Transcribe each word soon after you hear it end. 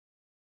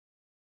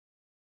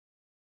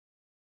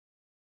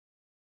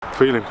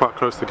Feeling quite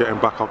close to getting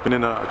back. I've been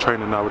in and out of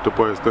training now with the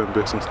boys doing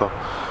bits and stuff.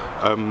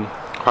 I've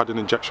had an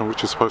injection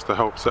which is supposed to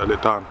help settle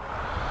it down.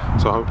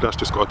 So hopefully that's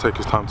just got to take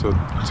its time to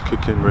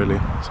kick in really.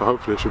 So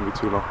hopefully it shouldn't be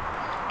too long.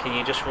 Can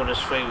you just run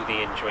us through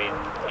the injury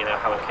and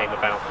how it came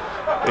about?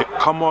 It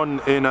come on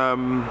in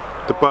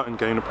the Burton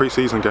game, the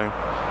pre-season game.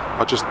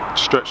 I just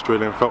stretched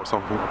really and felt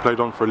something. I played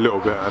on for a little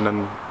bit and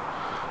then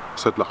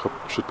said like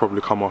I should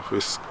probably come off.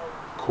 It's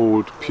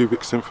called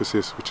pubic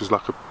symphysis, which is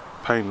like a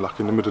pain like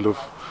in the middle of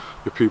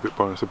your pubic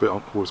bone. It's a bit,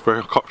 it's very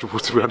uncomfortable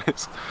to be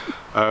honest.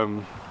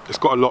 It's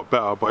got a lot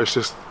better, but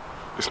it's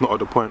not at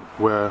the point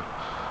where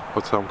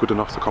I'd say I'm good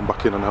enough to come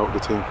back in and help the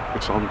team,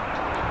 which I'm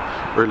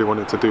really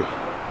wanting to do.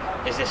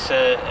 Is this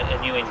a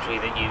new injury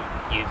that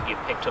you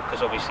picked up?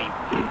 Because obviously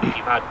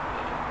you've had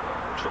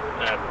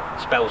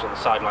spells on the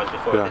sidelines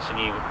before. Yeah. It's a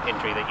new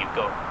injury that you've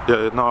got.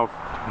 Yeah, no,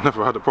 I've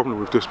never had a problem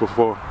with this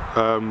before.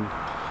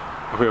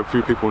 I think a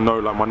few people know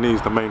like my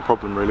knee's the main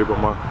problem really, but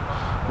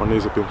my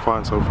knees have been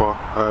fine so far.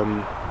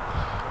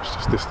 It's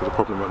just this is the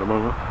problem at the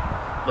moment.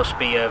 Must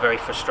be very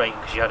frustrating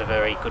because you had a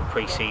very good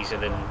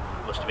pre-season and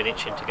must have been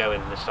itching to go in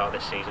the start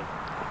of this season.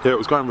 Yeah, it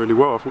was going really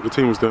well. I thought the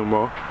team was doing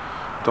well.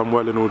 Done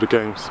well in all the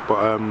games,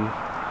 but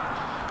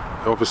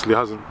it obviously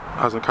hasn't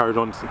carried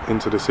on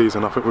into the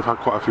season. I think we've had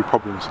quite a few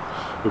problems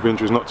with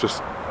injuries, not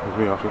just with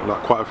me. I think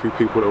like quite a few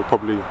people that were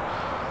probably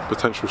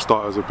potential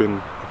starters have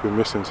been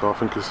missing. So I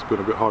think it's been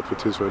a bit hard for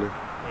Tiz really.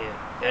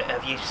 Yeah.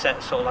 Have you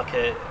set sort of like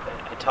a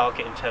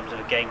target in terms of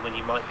a game when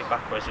you might be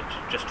back, or is it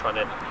just trying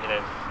to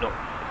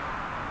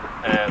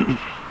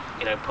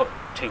not put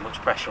too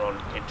much pressure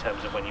on in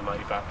terms of when you might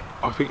be back?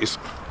 I think it's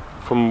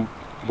from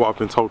what I've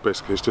been told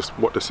basically, it's just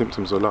what the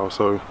symptoms allow.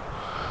 So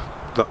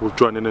like with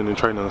joining in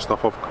training and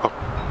stuff,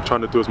 I'm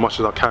trying to do as much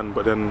as I can,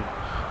 but then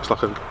it's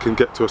like I can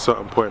get to a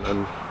certain point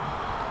and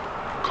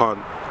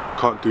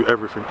can't do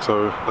everything,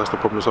 so that's the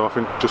problem. So I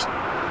think just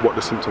what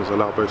the symptoms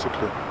allow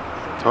basically.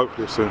 So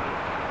hopefully soon.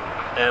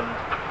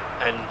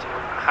 And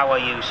how are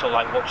you sort of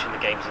like watching the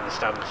games in the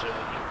stands? You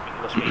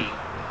must be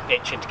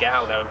itching to get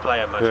out there and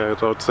play, I imagine.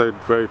 Yeah, I'd say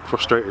very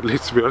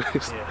frustratedly to be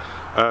honest.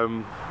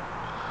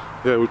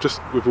 Yeah,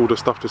 with all the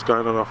stuff that's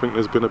going on, I think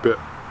there's been a bit,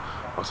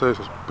 I'd say it's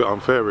a bit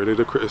unfair really,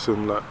 the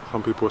criticism like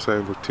some people are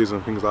saying with Tiz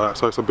and things like that.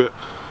 So it's a bit,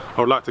 I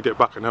would like to get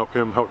back and help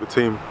him, help the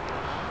team.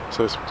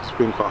 So it's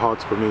been quite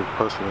hard for me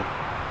personally.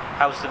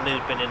 How's the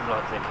mood been in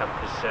like the camp?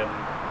 Because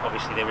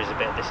obviously there is a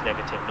bit of this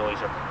negative noise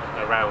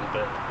around,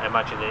 but I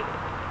imagine that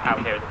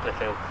out here at the Cliff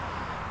Hill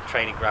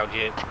training ground,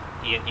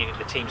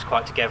 the team's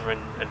quite together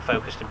and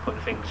focused and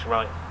putting things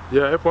right.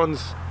 Yeah,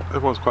 everyone's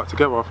quite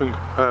together. I think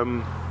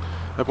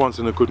everyone's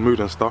in a good mood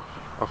and stuff.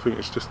 I think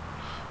it's just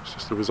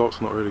the results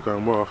are not really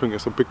going well. I think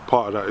it's a big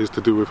part of that is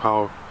to do with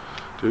how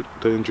the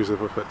injuries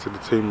have affected the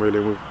team really.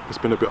 And it's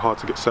been a bit hard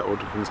to get settled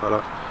and things like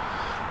that.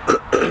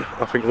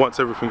 I think once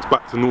everything's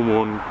back to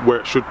normal and where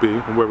it should be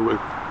and where we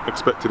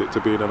expected it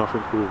to be, then I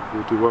think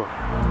we'll do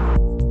well.